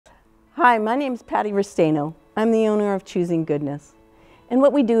Hi, my name is Patty Restaino. I'm the owner of Choosing Goodness. And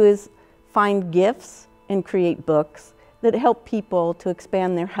what we do is find gifts and create books that help people to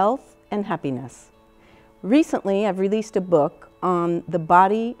expand their health and happiness. Recently, I've released a book on the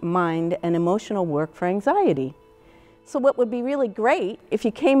body, mind, and emotional work for anxiety. So what would be really great if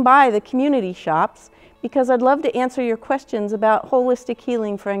you came by the community shops, because I'd love to answer your questions about holistic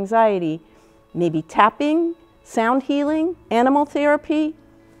healing for anxiety, maybe tapping, sound healing, animal therapy,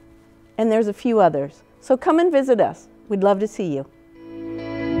 and there's a few others. So come and visit us. We'd love to see you.